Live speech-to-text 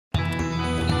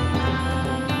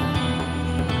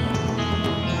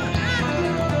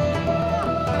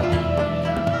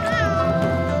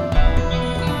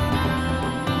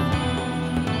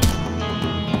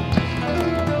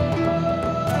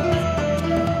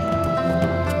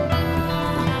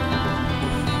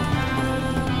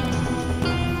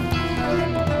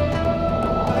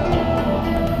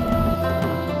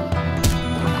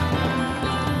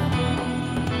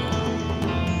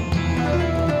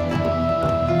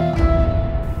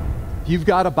you've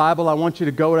got a Bible, I want you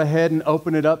to go ahead and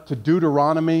open it up to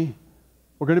Deuteronomy.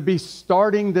 We're going to be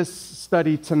starting this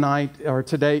study tonight or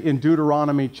today in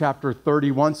Deuteronomy chapter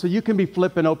 31. So you can be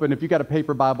flipping open, if you've got a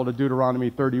paper Bible, to Deuteronomy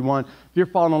 31. If you're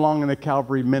following along in the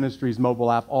Calvary Ministries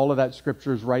mobile app, all of that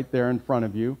scripture is right there in front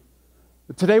of you.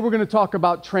 But today we're going to talk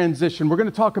about transition. We're going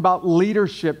to talk about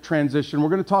leadership transition. We're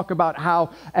going to talk about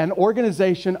how an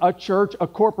organization, a church, a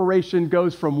corporation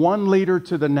goes from one leader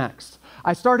to the next.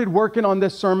 I started working on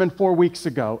this sermon 4 weeks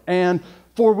ago, and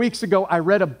 4 weeks ago, I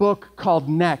read a book called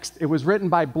Next. It was written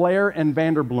by Blair and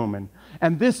Vanderbloemen.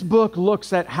 And this book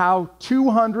looks at how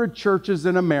 200 churches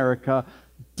in America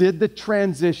did the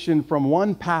transition from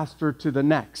one pastor to the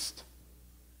next,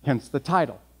 hence the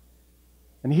title.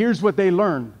 And here's what they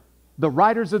learned. The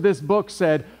writers of this book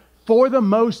said, for the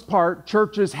most part,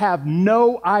 churches have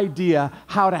no idea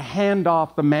how to hand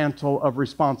off the mantle of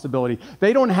responsibility.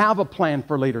 They don't have a plan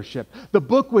for leadership. The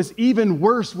book was even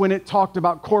worse when it talked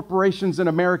about corporations in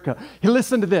America. Hey,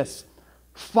 listen to this.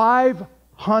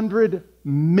 $500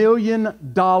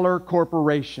 million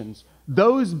corporations,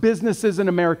 those businesses in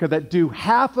America that do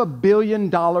 $500 million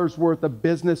worth of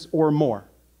business or more,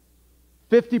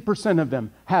 50% of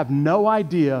them have no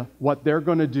idea what they're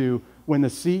going to do when the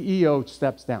CEO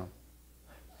steps down.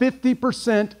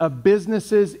 50% of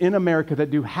businesses in America that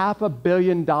do $500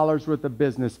 million worth of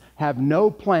business have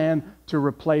no plan to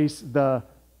replace the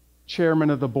chairman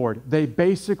of the board. They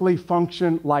basically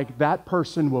function like that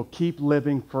person will keep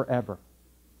living forever.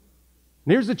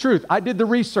 And here's the truth. I did the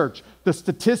research. The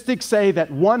statistics say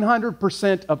that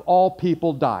 100% of all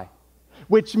people die,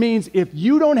 which means if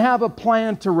you don't have a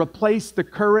plan to replace the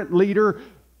current leader,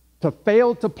 to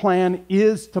fail to plan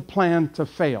is to plan to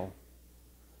fail.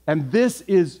 And this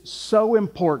is so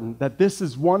important that this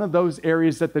is one of those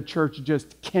areas that the church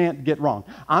just can't get wrong.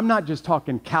 I'm not just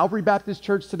talking Calvary Baptist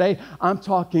Church today. I'm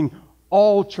talking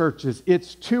all churches.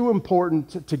 It's too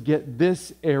important to get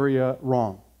this area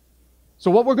wrong. So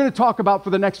what we're going to talk about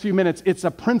for the next few minutes, it's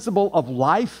a principle of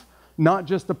life, not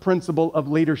just a principle of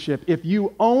leadership. If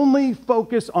you only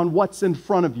focus on what's in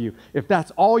front of you, if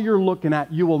that's all you're looking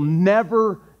at, you will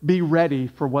never be ready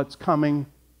for what's coming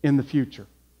in the future.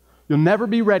 You'll never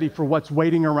be ready for what's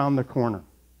waiting around the corner.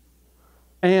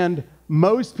 And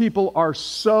most people are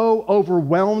so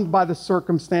overwhelmed by the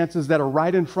circumstances that are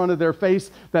right in front of their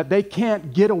face that they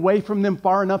can't get away from them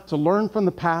far enough to learn from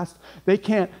the past. They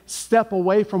can't step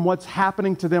away from what's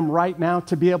happening to them right now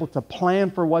to be able to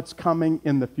plan for what's coming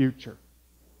in the future.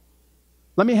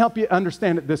 Let me help you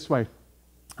understand it this way.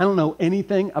 I don't know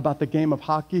anything about the game of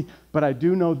hockey, but I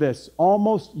do know this.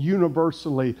 Almost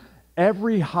universally,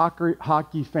 every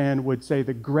hockey fan would say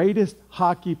the greatest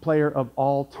hockey player of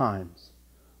all times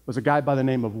was a guy by the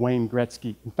name of Wayne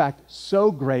Gretzky. In fact, so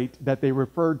great that they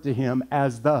referred to him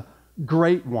as the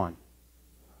Great One.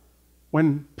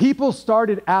 When people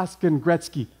started asking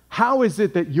Gretzky, how is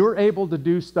it that you're able to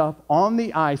do stuff on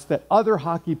the ice that other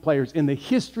hockey players in the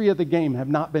history of the game have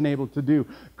not been able to do?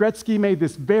 Gretzky made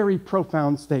this very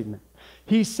profound statement.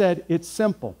 He said, it's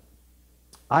simple.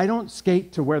 I don't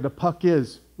skate to where the puck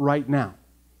is right now.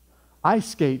 I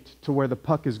skate to where the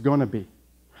puck is going to be.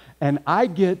 And I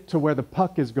get to where the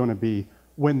puck is going to be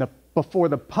before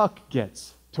the puck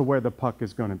gets to where the puck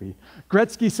is going to be.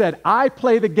 Gretzky said, I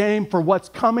play the game for what's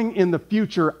coming in the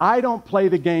future. I don't play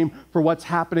the game for what's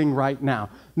happening right now.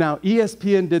 Now,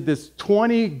 ESPN did this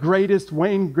 20 greatest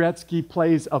Wayne Gretzky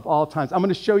plays of all times. I'm going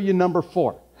to show you number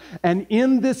 4. And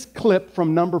in this clip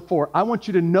from number 4, I want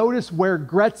you to notice where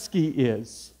Gretzky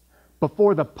is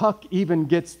before the puck even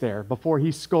gets there, before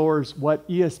he scores what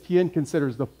ESPN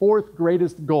considers the 4th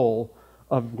greatest goal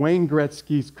of Wayne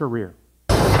Gretzky's career.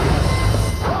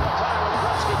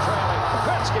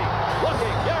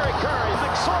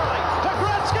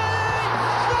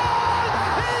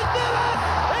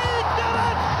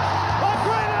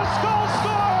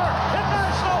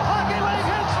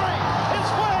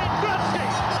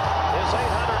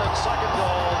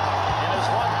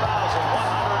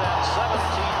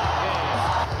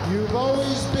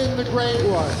 The great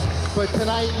one, but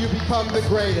tonight you become the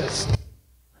greatest.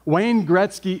 Wayne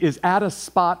Gretzky is at a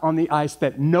spot on the ice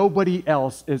that nobody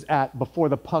else is at before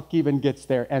the puck even gets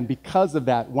there, and because of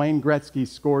that, Wayne Gretzky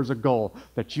scores a goal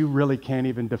that you really can't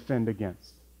even defend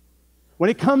against. When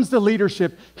it comes to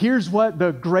leadership, here's what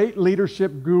the great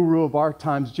leadership guru of our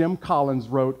times, Jim Collins,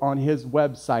 wrote on his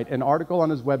website, an article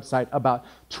on his website about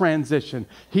transition.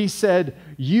 He said,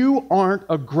 you aren't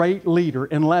a great leader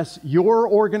unless your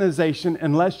organization,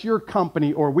 unless your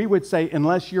company, or we would say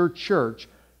unless your church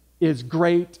is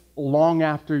great long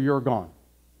after you're gone.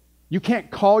 You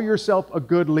can't call yourself a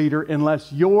good leader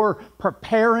unless you're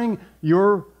preparing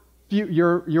your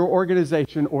your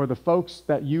organization or the folks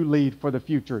that you lead for the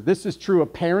future. This is true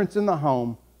of parents in the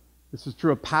home. This is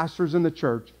true of pastors in the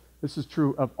church. This is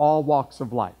true of all walks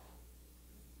of life.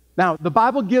 Now, the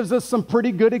Bible gives us some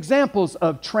pretty good examples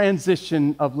of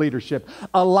transition of leadership.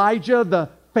 Elijah, the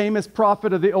famous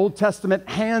prophet of the Old Testament,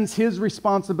 hands his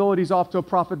responsibilities off to a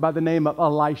prophet by the name of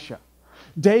Elisha.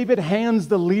 David hands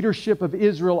the leadership of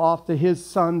Israel off to his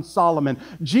son Solomon.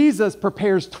 Jesus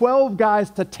prepares 12 guys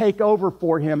to take over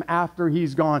for him after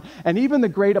he's gone. And even the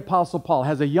great apostle Paul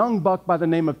has a young buck by the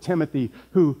name of Timothy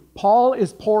who Paul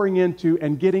is pouring into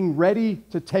and getting ready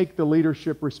to take the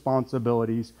leadership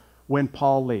responsibilities when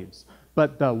Paul leaves.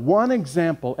 But the one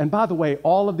example, and by the way,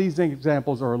 all of these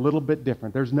examples are a little bit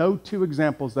different. There's no two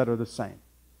examples that are the same.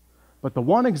 But the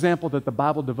one example that the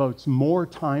Bible devotes more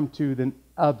time to than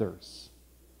others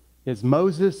is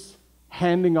Moses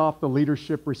handing off the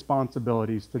leadership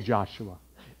responsibilities to Joshua.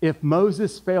 If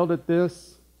Moses failed at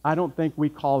this, I don't think we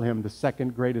call him the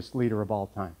second greatest leader of all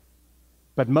time.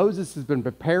 But Moses has been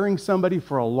preparing somebody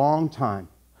for a long time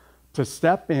to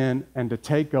step in and to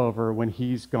take over when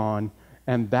he's gone,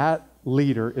 and that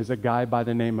leader is a guy by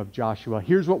the name of Joshua.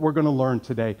 Here's what we're going to learn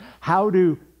today. How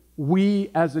do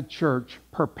we as a church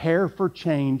prepare for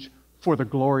change for the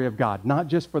glory of God? Not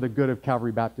just for the good of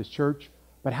Calvary Baptist Church,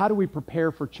 but how do we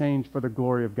prepare for change for the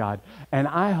glory of God? And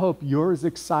I hope you're as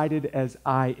excited as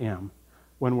I am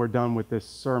when we're done with this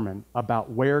sermon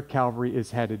about where Calvary is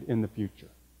headed in the future.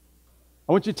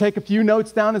 I want you to take a few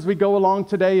notes down as we go along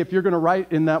today. If you're going to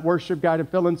write in that worship guide and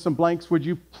fill in some blanks, would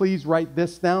you please write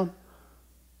this down?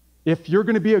 If you're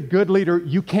going to be a good leader,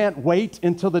 you can't wait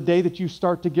until the day that you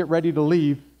start to get ready to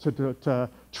leave to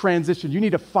transition. You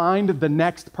need to find the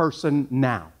next person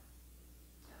now.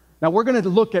 Now, we're going to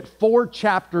look at 4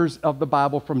 chapters of the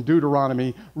Bible from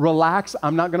Deuteronomy. Relax,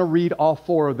 I'm not going to read all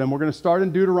 4 of them. We're going to start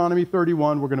in Deuteronomy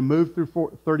 31. We're going to move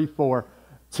through 34.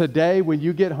 Today, when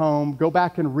you get home, go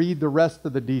back and read the rest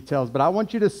of the details. But I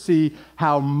want you to see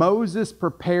how Moses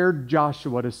prepared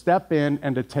Joshua to step in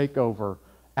and to take over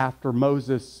after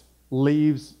Moses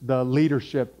leaves the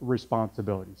leadership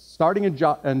responsibilities. Starting in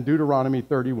Deuteronomy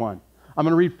 31. I'm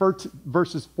going to read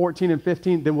verses 14 and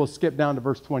 15, then we'll skip down to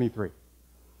verse 23.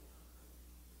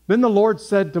 Then the Lord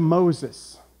said to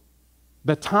Moses,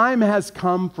 "The time has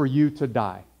come for you to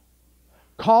die.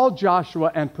 Call Joshua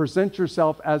and present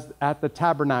yourself at the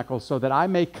tabernacle so that I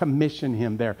may commission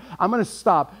him there." I'm going to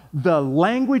stop. The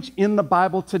language in the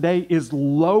Bible today is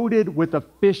loaded with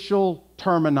official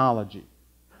terminology.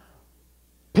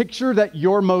 Picture that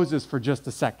you're Moses for just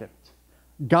a second.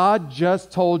 God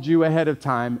just told you ahead of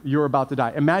time you're about to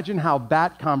die. Imagine how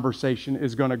that conversation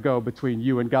is going to go between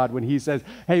you and God when he says,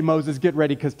 "Hey, Moses, get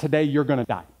ready because today you're going to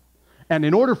die. And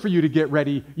in order for you to get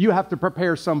ready, you have to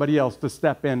prepare somebody else to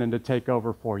step in and to take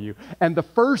over for you." And the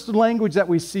first language that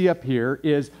we see up here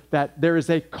is that there is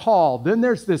a call. Then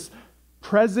there's this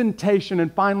presentation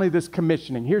and finally this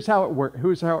commissioning. Here's how it works.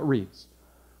 Here's how it reads.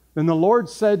 Then the Lord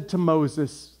said to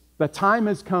Moses, "The time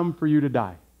has come for you to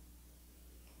die.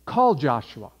 Call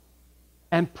Joshua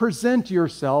and present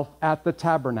yourself at the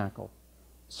tabernacle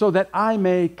so that I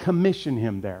may commission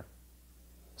him there."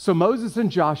 So Moses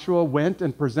and Joshua went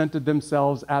and presented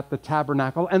themselves at the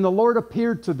tabernacle, and the Lord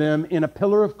appeared to them in a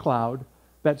pillar of cloud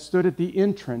that stood at the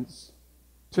entrance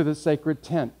to the sacred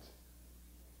tent.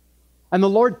 And the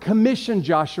Lord commissioned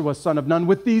Joshua, son of Nun,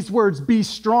 with these words, "Be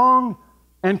strong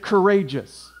and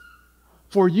courageous,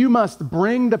 for you must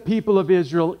bring the people of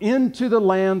Israel into the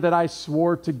land that I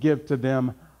swore to give to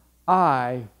them.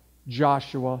 I,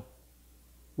 Joshua,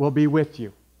 will be with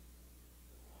you."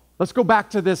 Let's go back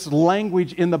to this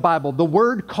language in the Bible. The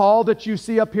word call that you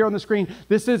see up here on the screen,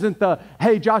 this isn't the,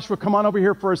 "Hey, Joshua, come on over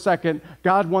here for a second.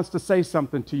 God wants to say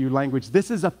something to you" language.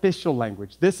 This is official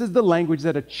language. This is the language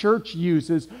that a church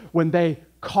uses when they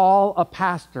call a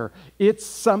pastor. It's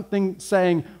something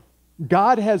saying,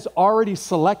 God has already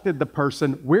selected the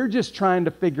person. We're just trying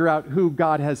to figure out who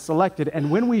God has selected. And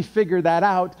when we figure that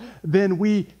out, then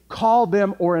we call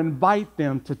them or invite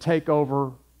them to take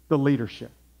over the leadership.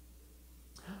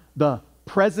 The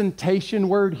presentation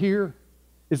word here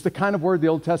is the kind of word the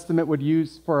Old Testament would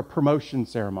use for a promotion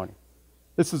ceremony.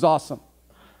 This is awesome.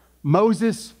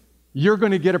 Moses, you're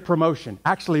going to get a promotion.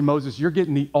 Actually, Moses, you're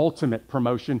getting the ultimate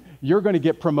promotion. You're going to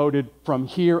get promoted from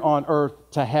here on earth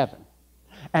to heaven.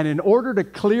 And in order to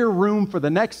clear room for the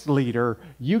next leader,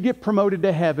 you get promoted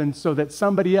to heaven so that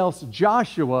somebody else,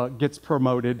 Joshua, gets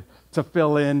promoted to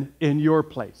fill in your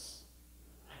place.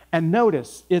 And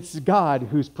notice, it's God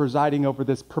who's presiding over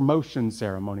this promotion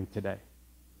ceremony today.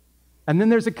 And then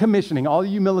there's a commissioning. All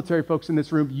you military folks in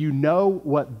this room, you know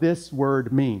what this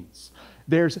word means.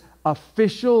 There's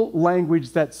official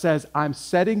language that says, I'm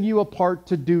setting you apart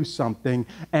to do something,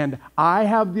 and I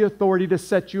have the authority to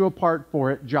set you apart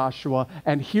for it, Joshua,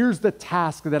 and here's the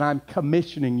task that I'm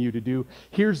commissioning you to do.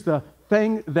 Here's the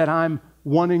thing that I'm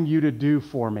wanting you to do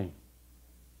for me.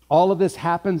 All of this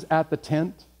happens at the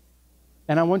tent,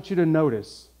 and I want you to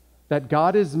notice that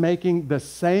God is making the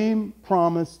same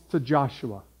promise to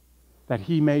Joshua that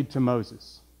he made to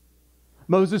Moses.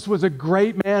 Moses was a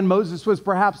great man. Moses was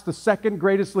perhaps the second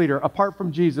greatest leader, apart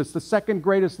from Jesus, the second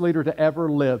greatest leader to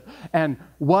ever live. And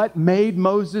what made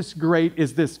Moses great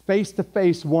is this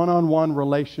face-to-face, one-on-one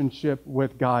relationship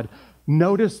with God.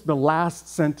 Notice the last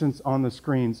sentence on the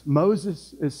screens.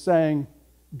 Moses is saying,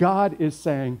 God is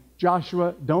saying,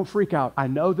 Joshua, don't freak out. I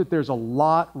know that there's a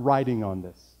lot riding on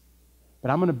this,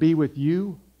 but I'm going to be with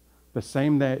you the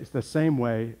same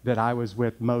way that I was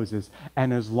with Moses.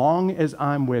 And as long as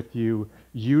I'm with you,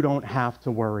 you don't have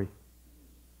to worry.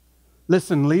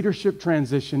 Listen, leadership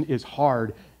transition is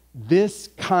hard. This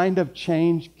kind of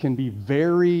change can be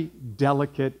very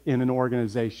delicate in an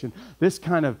organization. This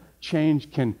kind of change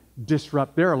can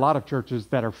disrupt. There are a lot of churches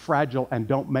that are fragile and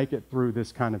don't make it through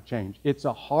this kind of change. It's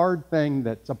a hard thing.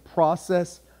 That's a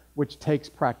process which takes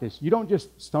practice. You don't just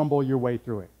stumble your way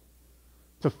through it.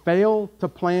 To fail to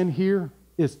plan here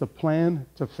is to plan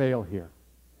to fail here.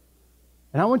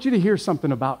 And I want you to hear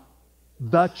something about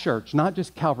the church, not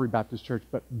just Calvary Baptist Church,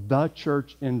 but the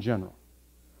church in general.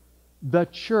 The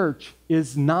church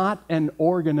is not an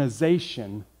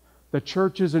organization. The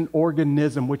church is an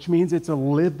organism, which means it's a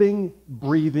living,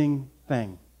 breathing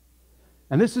thing.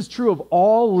 And this is true of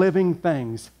all living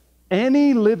things.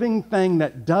 Any living thing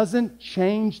that doesn't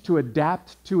change to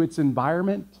adapt to its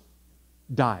environment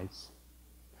dies.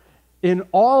 In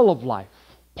all of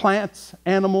life, plants,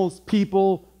 animals,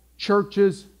 people,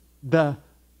 churches, the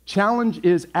challenge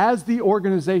is as the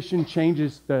organization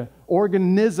changes, the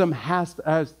organism has to,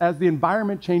 as the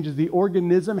environment changes, the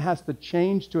organism has to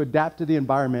change to adapt to the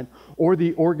environment, or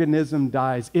the organism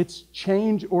dies. It's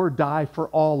change or die for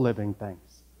all living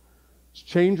things. It's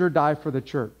change or die for the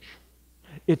church.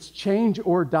 It's change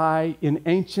or die in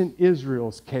ancient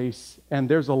Israel's case, and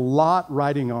there's a lot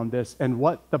riding on this. And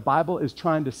what the Bible is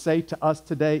trying to say to us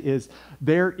today is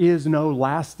there is no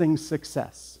lasting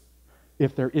success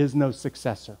if there is no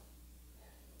successor.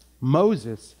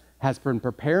 Moses has been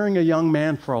preparing a young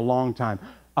man for a long time.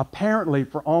 Apparently,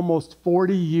 for almost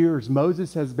 40 years,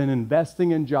 Moses has been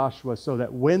investing in Joshua so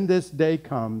that when this day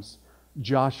comes,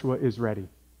 Joshua is ready.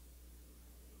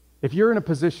 If you're in a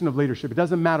position of leadership, it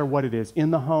doesn't matter what it is, in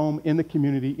the home, in the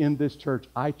community, in this church,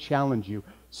 I challenge you,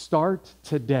 start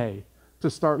today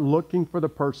to start looking for the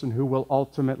person who will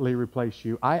ultimately replace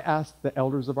you. I asked the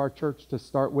elders of our church to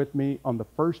start with me on the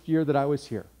first year that I was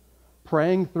here,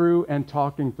 praying through and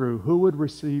talking through who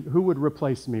would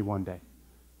replace me one day.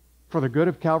 For the good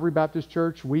of Calvary Baptist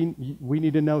Church, we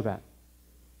need to know that.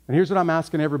 And here's what I'm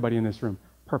asking everybody in this room.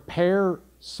 Prepare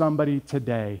somebody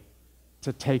today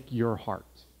to take your heart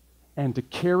and to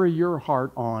carry your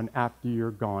heart on after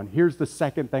you're gone. Here's the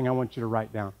second thing I want you to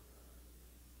write down.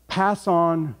 Pass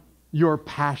on your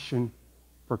passion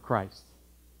for Christ.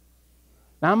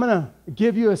 Now, I'm going to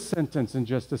give you a sentence in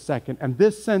just a second, and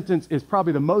this sentence is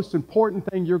probably the most important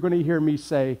thing you're going to hear me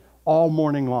say all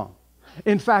morning long.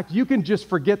 In fact, you can just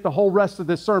forget the whole rest of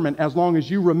this sermon as long as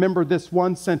you remember this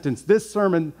one sentence. This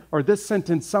sermon, or this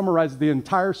sentence, summarizes the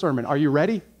entire sermon. Are you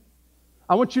ready?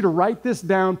 I want you to write this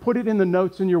down, put it in the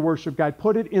notes in your worship guide,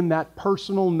 put it in that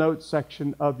personal notes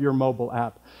section of your mobile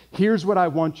app. Here's what I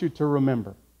want you to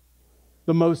remember.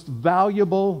 The most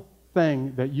valuable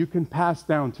thing that you can pass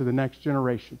down to the next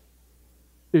generation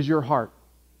is your heart.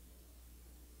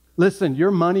 Listen,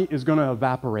 your money is going to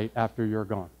evaporate after you're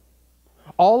gone.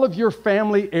 All of your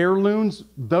family heirlooms,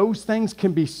 those things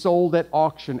can be sold at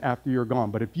auction after you're gone.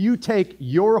 But if you take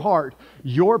your heart,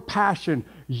 your passion,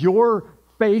 your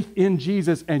faith in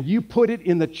Jesus, and you put it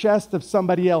in the chest of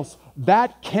somebody else,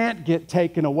 that can't get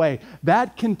taken away.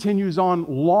 That continues on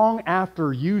long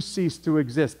after you cease to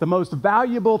exist. The most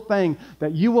valuable thing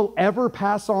that you will ever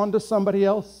pass on to somebody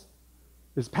else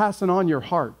is passing on your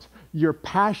heart, your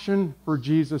passion for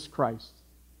Jesus Christ.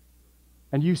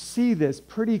 And you see this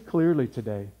pretty clearly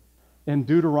today in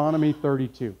Deuteronomy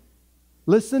 32.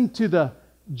 Listen to the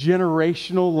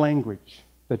generational language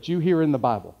that you hear in the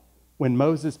Bible when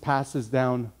Moses passes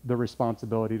down the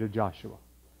responsibility to Joshua.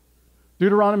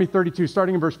 Deuteronomy 32,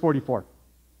 starting in verse 44.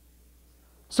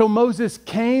 So Moses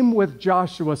came with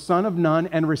Joshua, son of Nun,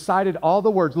 and recited all the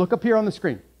words. Look up here on the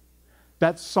screen.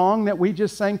 That song that we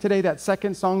just sang today, that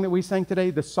second song that we sang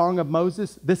today, the Song of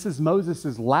Moses, this is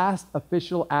Moses' last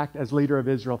official act as leader of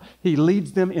Israel. He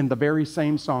leads them in the very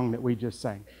same song that we just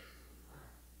sang.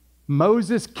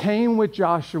 Moses came with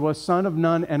Joshua, son of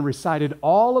Nun, and recited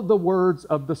all of the words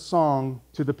of the song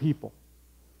to the people.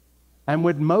 And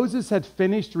when Moses had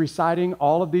finished reciting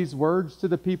all of these words to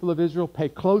the people of Israel, pay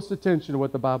close attention to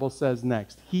what the Bible says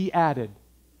next. He added,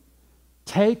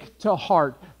 take to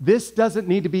heart. This doesn't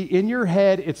need to be in your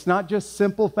head. It's not just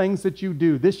simple things that you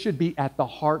do. This should be at the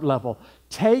heart level.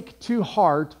 Take to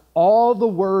heart all the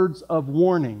words of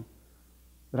warning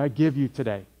that I give you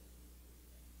today.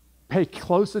 Pay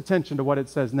close attention to what it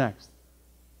says next.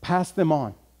 Pass them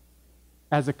on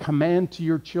as a command to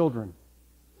your children,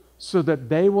 so that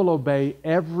they will obey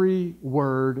every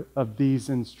word of these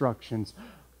instructions.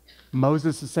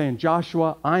 Moses is saying,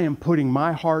 Joshua, I am putting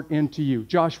my heart into you.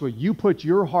 Joshua, you put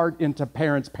your heart into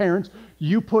parents. Parents,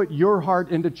 you put your heart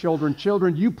into children.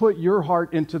 Children, you put your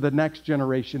heart into the next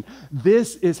generation.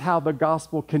 This is how the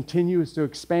gospel continues to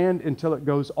expand until it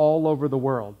goes all over the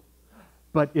world.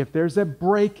 But if there's a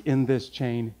break in this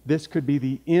chain, this could be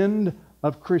the end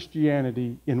of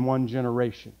Christianity in one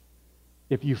generation.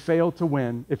 If you fail to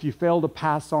win, if you fail to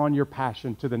pass on your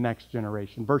passion to the next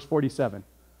generation. Verse 47,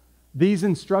 these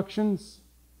instructions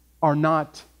are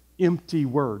not empty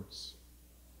words.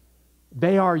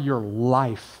 They are your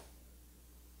life.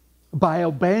 By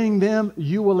obeying them,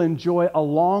 you will enjoy a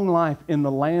long life in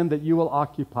the land that you will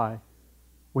occupy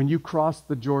when you cross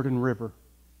the Jordan River.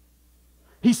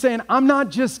 He's saying, I'm not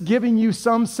just giving you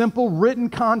some simple written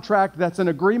contract that's an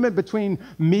agreement between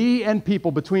me and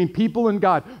people, between people and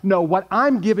God. No, what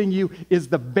I'm giving you is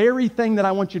the very thing that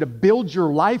I want you to build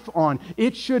your life on.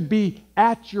 It should be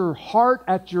at your heart,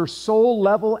 at your soul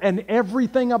level, and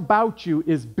everything about you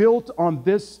is built on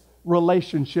this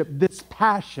relationship, this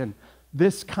passion,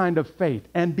 this kind of faith.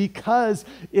 And because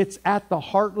it's at the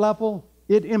heart level,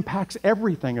 it impacts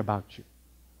everything about you.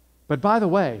 But by the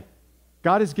way,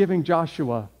 God is giving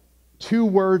Joshua 2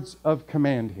 words of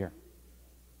command here.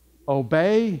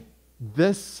 Obey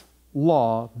this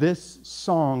law, this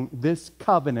song, this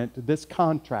covenant, this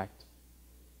contract,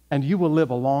 and you will live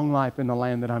a long life in the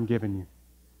land that I'm giving you.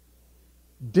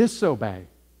 Disobey,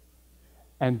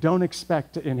 and don't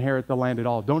expect to inherit the land at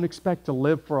all. Don't expect to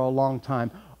live for a long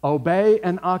time. Obey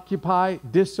and occupy,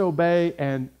 disobey,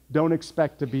 and don't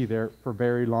expect to be there for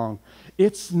very long.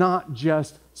 It's not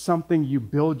just something you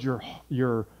build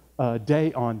your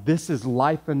day on. This is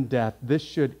life and death. This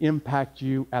should impact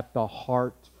you at the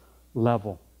heart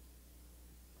level.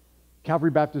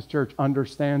 Calvary Baptist Church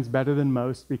understands better than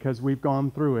most, because we've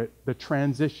gone through it, the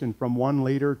transition from one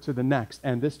leader to the next.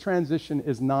 And this transition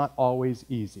is not always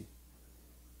easy.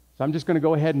 So I'm just going to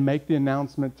go ahead and make the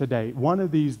announcement today. One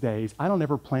of these days, I don't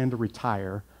ever plan to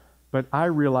retire, but I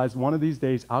realize one of these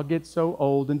days I'll get so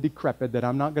old and decrepit that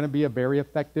I'm not going to be a very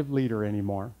effective leader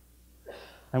anymore.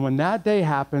 And when that day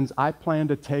happens, I plan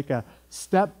to take a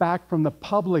step back from the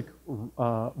public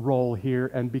role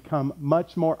here and become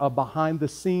much more a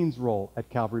behind-the-scenes role at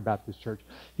Calvary Baptist Church.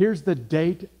 Here's the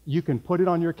date. You can put it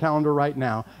on your calendar right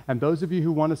now. And those of you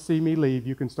who want to see me leave,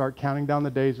 you can start counting down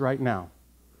the days right now.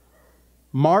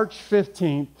 March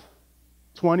 15th,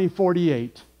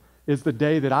 2048 is the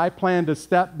day that I plan to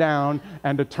step down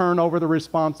and to turn over the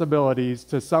responsibilities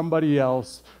to somebody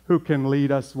else who can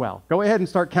lead us well. Go ahead and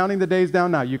start counting the days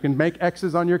down now. You can make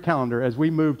X's on your calendar as we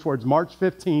move towards March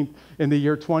 15th in the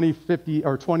year 2050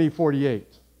 or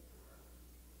 2048.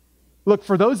 Look,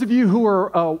 for those of you who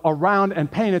are around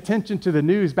and paying attention to the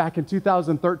news back in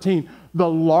 2013, the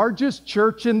largest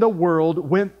church in the world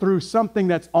went through something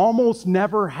that's almost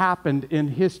never happened in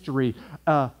history,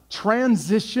 a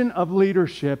transition of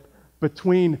leadership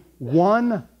between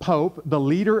one pope, the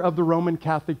leader of the Roman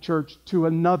Catholic Church, to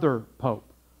another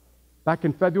pope. Back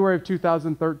in February of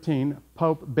 2013,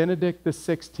 Pope Benedict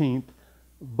XVI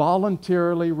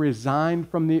voluntarily resigned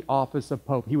from the office of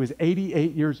Pope. He was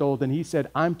 88 years old, and he said,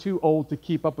 I'm too old to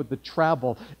keep up with the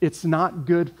travel. It's not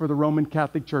good for the Roman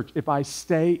Catholic Church if I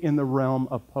stay in the realm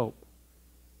of Pope.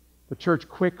 The church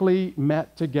quickly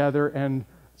met together and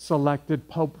selected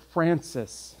Pope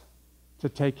Francis to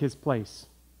take his place.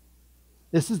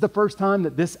 This is the first time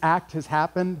that this act has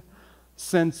happened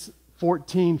since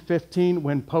 1415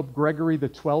 when Pope Gregory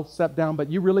XII stepped down, but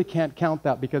you really can't count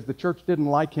that because the church didn't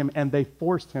like him and they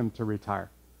forced him to retire.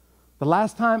 The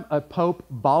last time a pope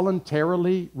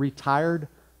voluntarily retired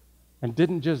and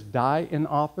didn't just die in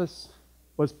office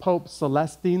was Pope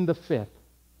Celestine V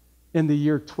in the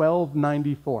year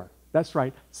 1294. That's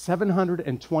right,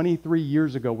 723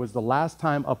 years ago was the last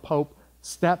time a pope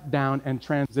stepped down and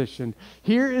transitioned.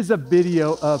 Here is a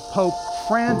video of Pope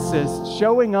Francis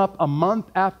showing up a month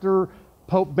after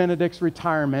Pope Benedict's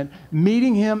retirement,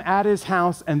 meeting him at his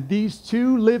house, and these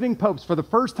two living popes, for the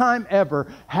first time ever,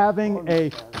 having a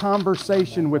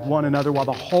conversation with one another while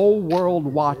the whole world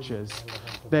watches.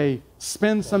 They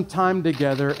spend some time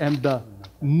together, and the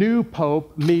new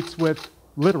pope meets with,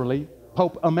 literally,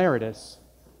 Pope Emeritus,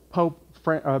 Pope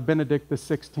Benedict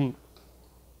XVI.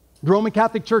 The Roman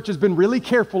Catholic Church has been really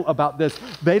careful about this.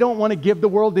 They don't want to give the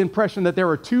world the impression that there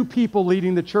are two people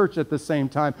leading the church at the same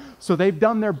time. So they've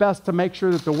done their best to make sure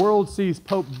that the world sees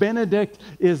Pope Benedict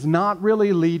is not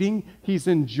really leading. He's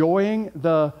enjoying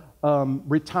the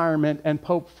retirement, and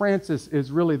Pope Francis is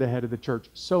really the head of the church.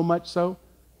 So much so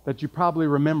that you probably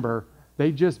remember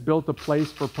they just built a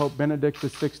place for Pope Benedict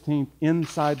XVI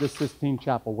inside the Sistine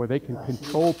Chapel where they can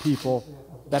control people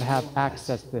that have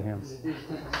access to him.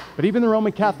 But even the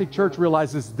Roman Catholic Church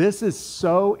realizes this is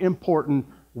so important,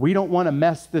 we don't want to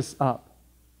mess this up.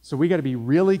 So we got to be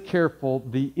really careful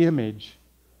the image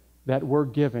that we're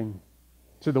giving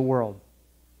to the world.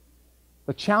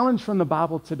 The challenge from the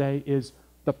Bible today is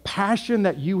the passion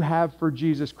that you have for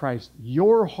Jesus Christ,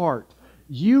 your heart.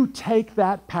 You take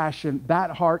that passion,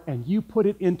 that heart, and you put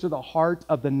it into the heart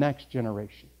of the next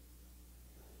generation.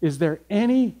 Is there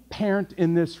any parent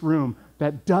in this room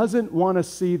that doesn't want to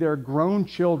see their grown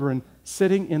children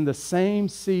sitting in the same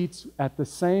seats at the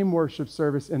same worship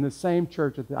service in the same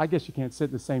church? I guess you can't sit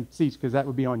in the same seats because that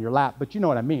would be on your lap, but you know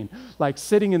what I mean. Like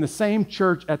sitting in the same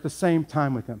church at the same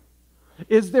time with them.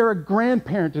 Is there a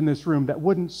grandparent in this room that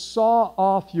wouldn't saw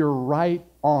off your right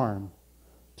arm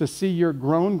to see your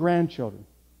grown grandchildren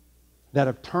that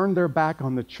have turned their back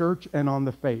on the church and on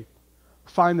the faith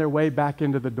find their way back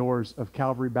into the doors of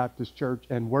Calvary Baptist Church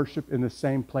and worship in the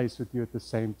same place with you at the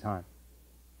same time?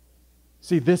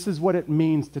 See, this is what it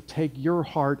means to take your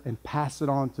heart and pass it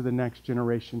on to the next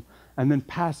generation, and then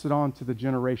pass it on to the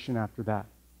generation after that.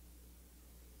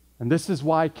 And this is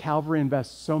why Calvary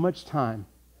invests so much time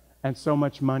and so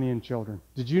much money in children.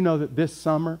 Did you know that this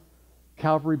summer,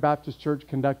 Calvary Baptist Church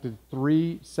conducted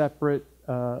 3 separate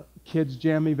kids'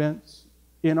 jam events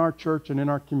in our church and in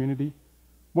our community?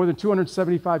 More than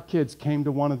 275 kids came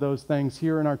to one of those things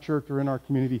here in our church or in our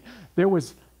community. There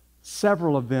was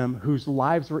several of them whose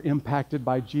lives were impacted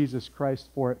by Jesus Christ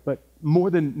for it, but more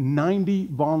than 90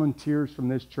 volunteers from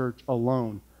this church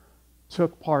alone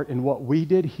took part in what we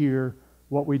did here,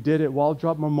 what we did at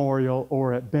Waldrop Memorial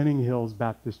or at Benning Hills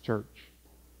Baptist Church.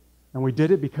 And we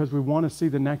did it because we want to see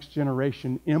the next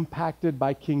generation impacted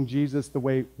by King Jesus the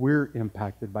way we're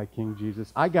impacted by King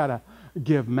Jesus. I got to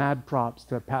give mad props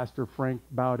to Pastor Frank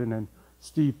Bowden and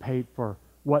Steve Pate for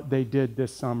what they did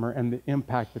this summer and the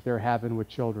impact that they're having with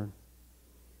children.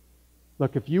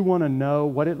 Look, if you want to know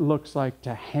what it looks like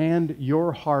to hand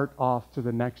your heart off to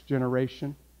the next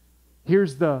generation,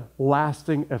 here's the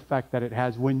lasting effect that it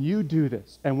has. When you do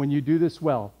this, and when you do this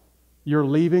well, you're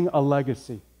leaving a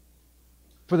legacy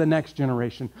for the next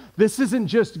generation. This isn't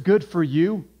just good for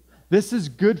you. This is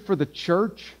good for the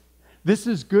church. This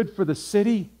is good for the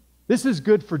city. This is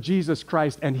good for Jesus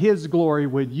Christ and His glory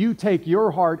when you take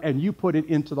your heart and you put it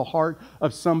into the heart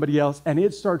of somebody else and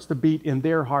it starts to beat in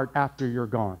their heart after you're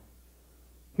gone.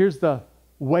 Here's the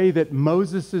way that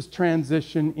Moses'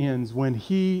 transition ends when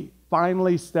he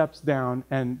finally steps down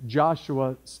and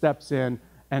Joshua steps in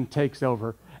and takes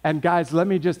over. And guys, let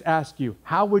me just ask you,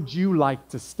 how would you like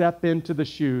to step into the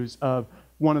shoes of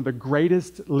one of the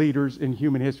greatest leaders in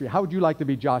human history? How would you like to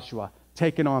be Joshua,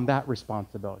 taking on that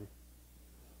responsibility?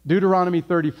 Deuteronomy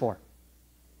 34,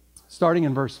 starting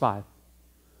in verse 5.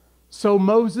 So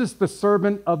Moses, the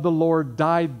servant of the Lord,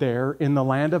 died there in the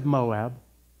land of Moab,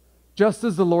 just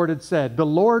as the Lord had said. The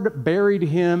Lord buried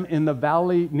him in the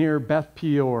valley near Beth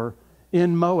Peor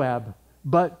in Moab.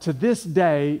 But to this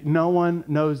day, no one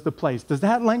knows the place. Does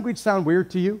that language sound weird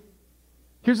to you?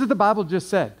 Here's what the Bible just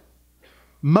said.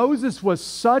 Moses was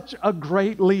such a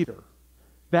great leader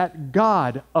that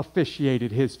God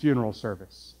officiated his funeral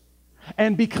service.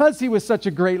 And because he was such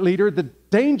a great leader, the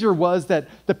danger was that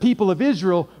the people of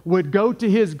Israel would go to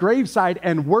his graveside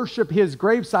and worship his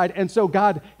graveside. And so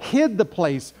God hid the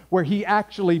place where he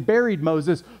actually buried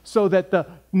Moses so that the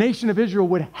nation of Israel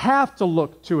would have to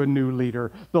look to a new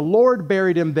leader. The Lord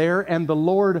buried him there, and the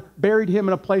Lord buried him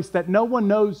in a place that no one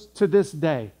knows to this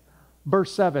day.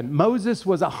 Verse 7, Moses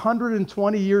was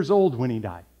 120 years old when he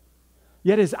died,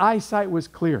 yet his eyesight was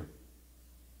clear.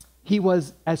 He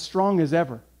was as strong as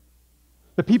ever.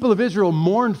 The people of Israel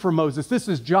mourned for Moses. This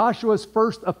is Joshua's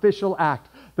first official act.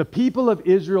 The people of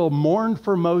Israel mourned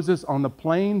for Moses on the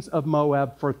plains of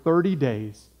Moab for 30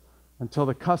 days until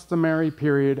the customary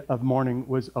period of mourning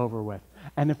was over with.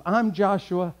 And if I'm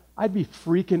Joshua, I'd be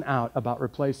freaking out about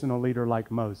replacing a leader like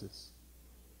Moses.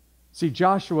 See,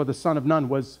 Joshua, the son of Nun,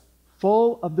 was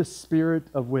full of the spirit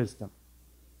of wisdom.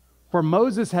 For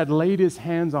Moses had laid his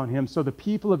hands on him, so the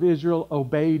people of Israel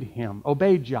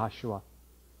obeyed Joshua,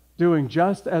 doing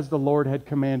just as the Lord had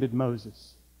commanded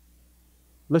Moses.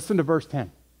 Listen to verse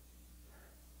 10.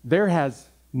 There has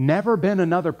never been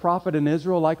another prophet in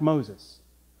Israel like Moses,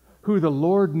 who the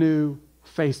Lord knew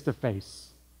face to face.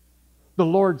 The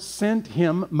Lord sent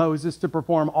him, Moses, to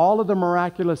perform all of the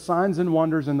miraculous signs and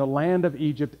wonders in the land of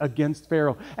Egypt against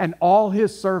Pharaoh and all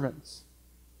his servants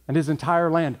and his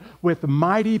entire land. With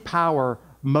mighty power,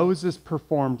 Moses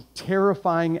performed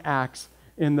terrifying acts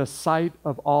in the sight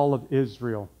of all of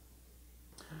Israel.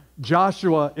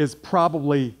 Joshua is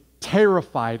probably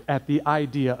terrified at the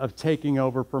idea of taking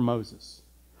over for Moses.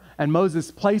 And Moses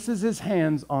places his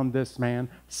hands on this man,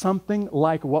 something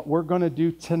like what we're going to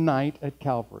do tonight at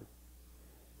Calvary.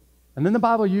 And then the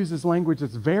Bible uses language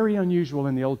that's very unusual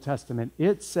in the Old Testament.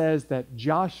 It says that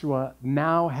Joshua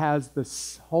now has the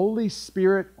Holy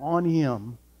Spirit on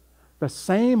him. The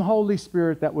same Holy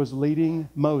Spirit that was leading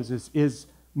Moses is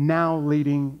now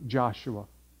leading Joshua.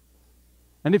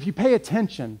 And if you pay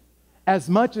attention, as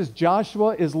much as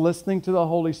Joshua is listening to the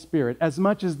Holy Spirit, as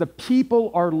much as the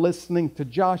people are listening to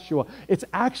Joshua, it's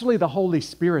actually the Holy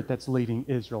Spirit that's leading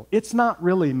Israel. It's not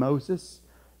really Moses.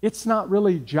 It's not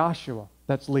really Joshua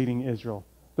that's leading Israel.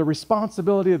 The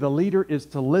responsibility of the leader is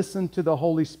to listen to the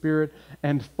Holy Spirit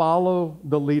and follow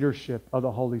the leadership of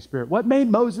the Holy Spirit. What made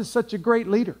Moses such a great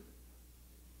leader?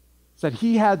 It's that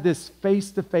he had this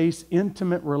face-to-face,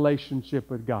 intimate relationship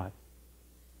with God.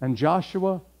 And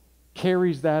Joshua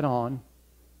carries that on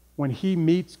when he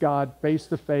meets God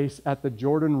face-to-face at the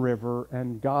Jordan River,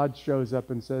 and God shows up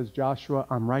and says, Joshua,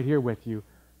 I'm right here with you.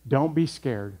 Don't be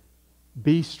scared.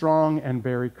 Be strong and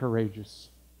very courageous.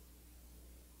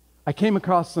 I came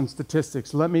across some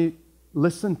statistics. Let me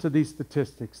listen to these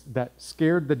statistics that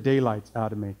scared the daylights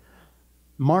out of me.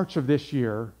 March of this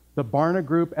year, the Barna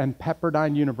Group and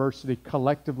Pepperdine University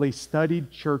collectively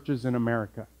studied churches in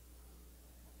America.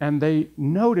 And they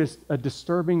noticed a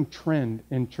disturbing trend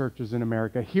in churches in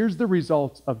America. Here's the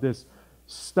results of this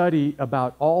study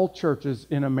about all churches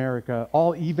in America,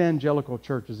 all evangelical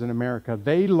churches in America.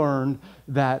 They learned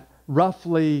that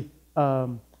roughly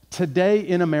today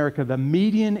in America, the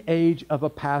median age of a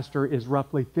pastor is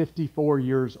roughly 54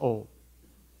 years old.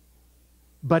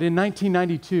 But in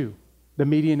 1992, the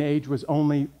median age was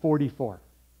only 44.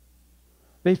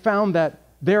 They found that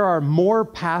there are more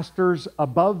pastors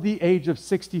above the age of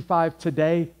 65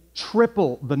 today,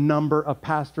 triple the number of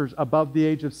pastors above the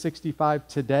age of 65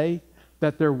 today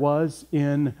that there was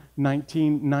in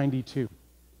 1992.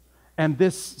 And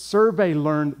this survey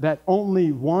learned that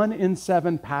only 1 in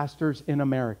 7 pastors in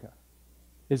America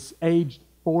is aged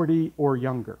 40 or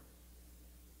younger.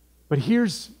 But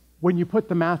when you put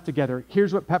the math together,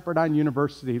 here's what Pepperdine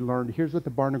University learned, here's what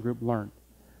the Barna Group learned.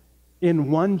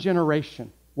 In one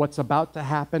generation, what's about to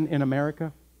happen in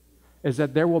America is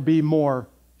that there will be more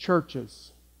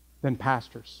churches than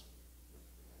pastors.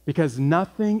 Because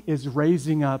nothing is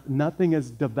raising up, nothing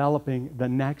is developing the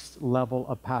next level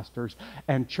of pastors.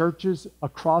 And churches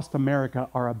across America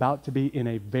are about to be in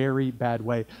a very bad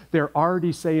way. They're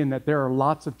already saying that there are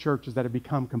lots of churches that have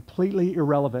become completely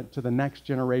irrelevant to the next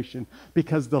generation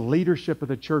because the leadership of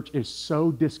the church is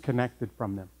so disconnected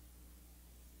from them.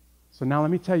 So now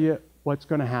let me tell you what's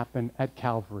going to happen at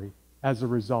Calvary as a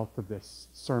result of this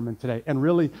sermon today. And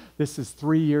really, this is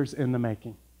 3 years in the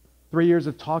making. 3 years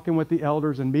of talking with the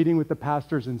elders and meeting with the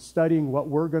pastors and studying what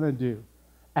we're going to do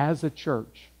as a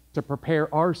church to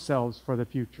prepare ourselves for the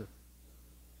future.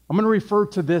 I'm going to refer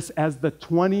to this as the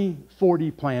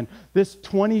 2040 plan. This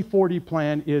 2040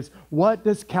 plan is, what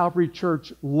does Calvary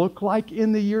Church look like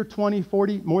in the year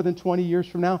 2040, more than 20 years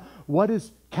from now? What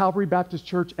does Calvary Baptist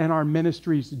Church and our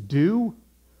ministries do?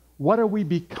 What do we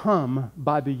become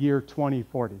by the year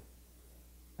 2040?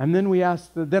 And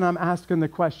then I'm asking the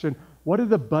question, what do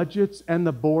the budgets and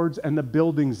the boards and the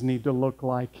buildings need to look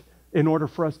like in order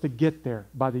for us to get there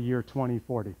by the year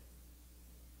 2040?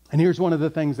 And here's one of the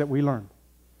things that we learned.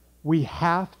 We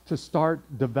have to start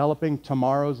developing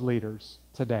tomorrow's leaders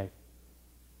today.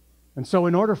 And so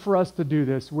in order for us to do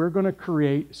this, we're going to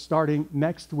create, starting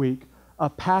next week, a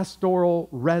pastoral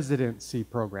residency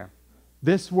program.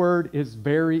 This word is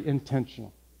very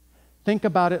intentional. Think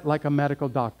about it like a medical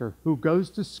doctor who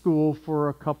goes to school for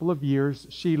a couple of years.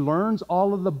 She learns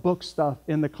all of the book stuff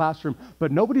in the classroom,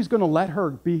 but nobody's going to let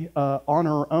her be on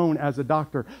her own as a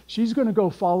doctor. She's going to go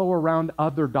follow around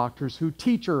other doctors who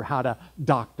teach her how to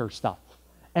doctor stuff.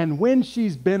 And when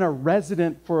she's been a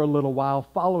resident for a little while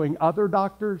following other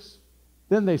doctors,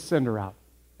 then they send her out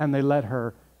and they let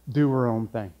her do her own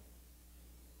thing.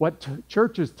 What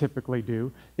churches typically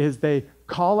do is they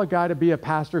call a guy to be a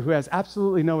pastor who has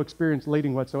absolutely no experience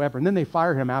leading whatsoever, and then they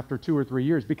fire him after 2 or 3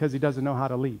 years because he doesn't know how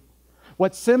to lead.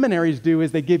 What seminaries do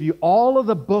is they give you all of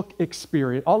the book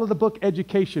experience, all of the book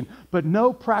education, but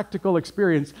no practical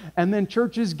experience, and then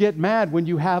churches get mad when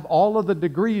you have all of the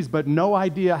degrees but no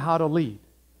idea how to lead.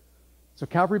 So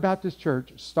Calvary Baptist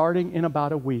Church, starting in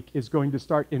about a week, is going to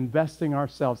start investing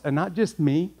ourselves, and not just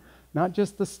me, not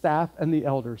just the staff and the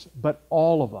elders, but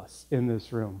all of us in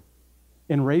this room,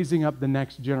 in raising up the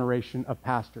next generation of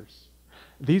pastors.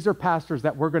 These are pastors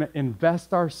that we're going to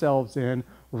invest ourselves in,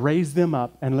 raise them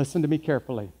up, and listen to me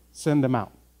carefully, send them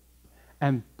out.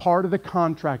 And part of the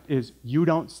contract is you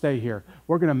don't stay here.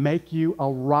 We're going to make you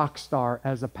a rock star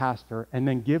as a pastor and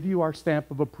then give you our stamp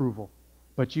of approval,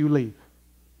 but you leave.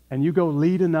 And you go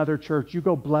lead another church, you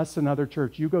go bless another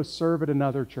church, you go serve at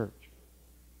another church.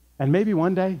 And maybe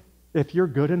one day, if you're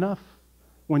good enough,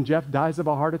 when Jeff dies of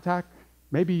a heart attack,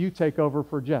 maybe you take over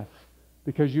for Jeff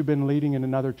because you've been leading in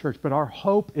another church. But our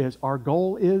hope is, our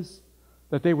goal is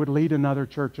that they would lead another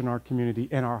church in our community,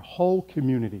 and our whole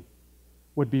community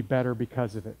would be better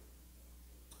because of it.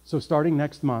 So starting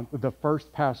next month, the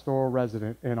first pastoral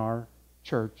resident in our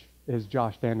church is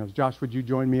Josh Daniels. Josh, would you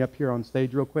join me up here on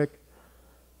stage real quick?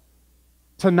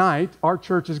 Tonight, our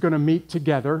church is going to meet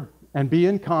together and be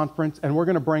in conference, and we're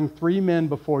going to bring 3 men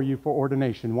before you for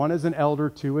ordination. 1 is an elder,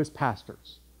 2 is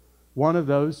pastors. One of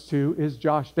those 2 is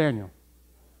Josh Daniel.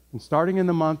 And starting in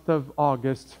the month of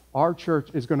August, our church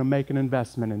is going to make an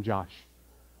investment in Josh.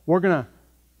 We're going to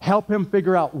help him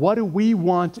figure out, what do we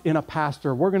want in a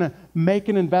pastor? We're going to make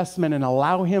an investment and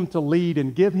allow him to lead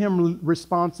and give him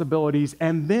responsibilities,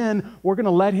 and then we're going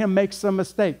to let him make some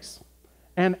mistakes.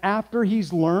 And after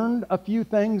he's learned a few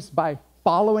things by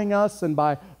following us and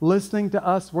by listening to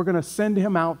us, we're going to send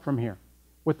him out from here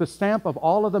with the stamp of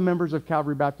all of the members of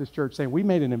Calvary Baptist Church saying, we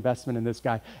made an investment in this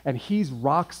guy, and he's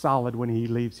rock solid when he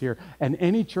leaves here. And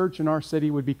any church in our city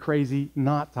would be crazy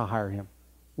not to hire him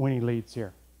when he leads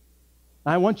here.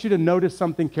 I want you to notice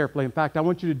something carefully. In fact, I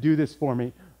want you to do this for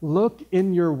me. Look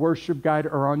in your worship guide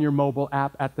or on your mobile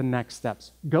app at the next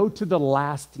steps. Go to the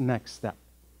last next step.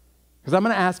 Because I'm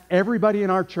going to ask everybody in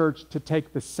our church to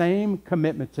take the same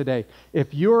commitment today.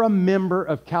 If you're a member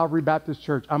of Calvary Baptist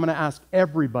Church, I'm going to ask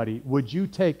everybody, would you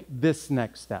take this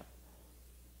next step?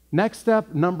 Next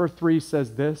step, number 3,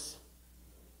 says this.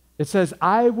 It says,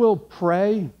 I will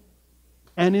pray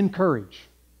and encourage.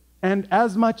 And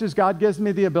as much as God gives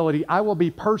me the ability, I will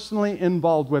be personally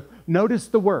involved with, notice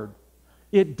the word.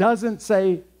 It doesn't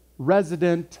say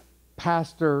resident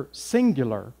pastor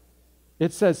singular.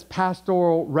 It says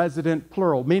pastoral resident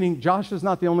plural, meaning Josh is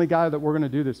not the only guy that we're going to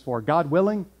do this for. God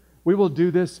willing, we will do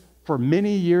this for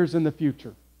many years in the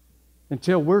future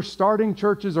until we're starting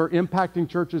churches or impacting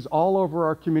churches all over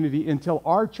our community, until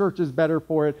our church is better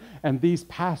for it and these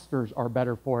pastors are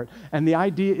better for it. And the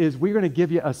idea is we're going to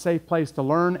give you a safe place to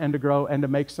learn and to grow and to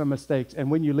make some mistakes.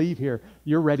 And when you leave here,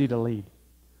 you're ready to lead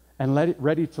and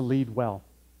ready to lead well.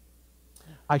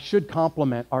 I should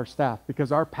compliment our staff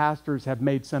because our pastors have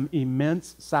made some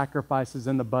immense sacrifices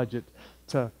in the budget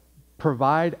to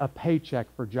provide a paycheck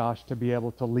for Josh to be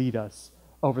able to lead us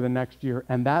over the next year.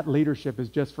 And that leadership is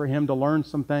just for him to learn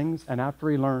some things, and after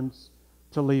he learns,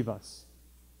 to leave us.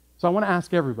 So I want to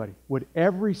ask everybody, would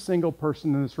every single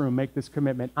person in this room make this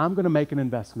commitment? I'm going to make an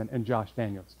investment in Josh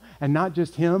Daniels. And not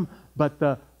just him, but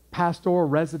the pastoral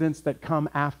residents that come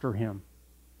after him.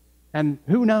 And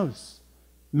who knows?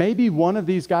 Maybe one of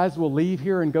these guys will leave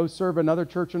here and go serve another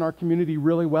church in our community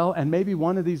really well, and maybe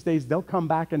one of these days they'll come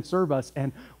back and serve us,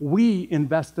 and we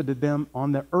invested in them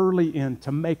on the early end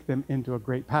to make them into a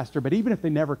great pastor. But even if they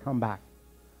never come back,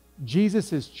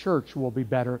 Jesus' church will be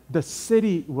better. The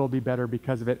city will be better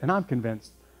because of it, and I'm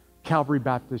convinced Calvary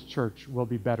Baptist Church will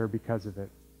be better because of it.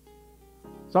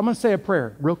 So I'm going to say a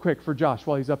prayer real quick for Josh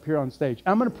while he's up here on stage.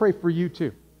 I'm going to pray for you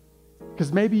too.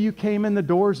 Because maybe you came in the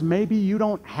doors, maybe you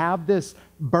don't have this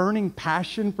burning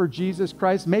passion for Jesus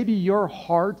Christ. Maybe your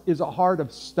heart is a heart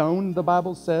of stone, the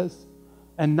Bible says,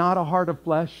 and not a heart of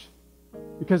flesh.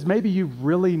 Because maybe you've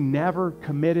really never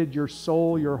committed your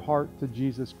soul, your heart to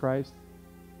Jesus Christ.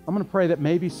 I'm going to pray that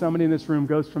maybe somebody in this room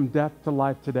goes from death to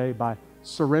life today by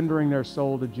surrendering their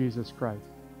soul to Jesus Christ.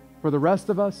 For the rest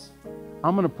of us,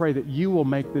 I'm going to pray that you will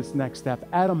make this next step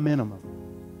at a minimum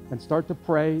and start to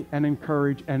pray and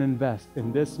encourage and invest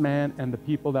in this man and the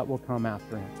people that will come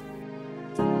after him.